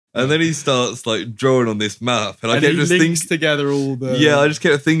And then he starts like drawing on this map, and I And kept he just links thinking, together all the... yeah, I just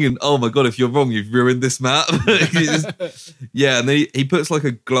kept thinking, oh my god, if you're wrong, you've ruined this map. Yeah, and then he puts like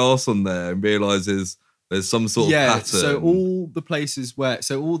a glass on there and realizes there's some sort of pattern. So all the places where...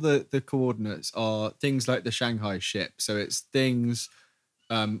 So all the coordinates are things like the Shanghai ship. So it's things...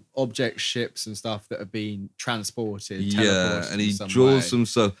 object ships and stuff that have been transported. Yeah, and he draws some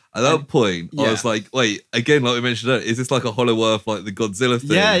stuff. At that point, I was like, wait, again, like we mentioned earlier, is this like a Hollow Earth, like the Godzilla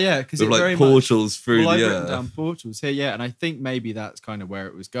thing? Yeah, because with it like very portals much, through I've the written earth. down portals here, and I think maybe that's kind of where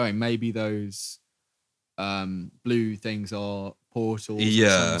it was going. Maybe those blue things are portals of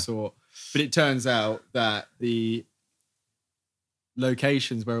some sort. But it turns out that the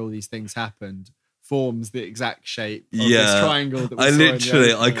locations where all these things happened forms the exact shape of this triangle that we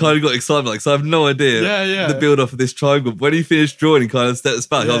saw I kind of got excited, like, so I have no idea the build up of this triangle. When he finished drawing, he kind of steps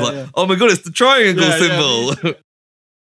back. I was like, oh my god, it's the triangle symbol.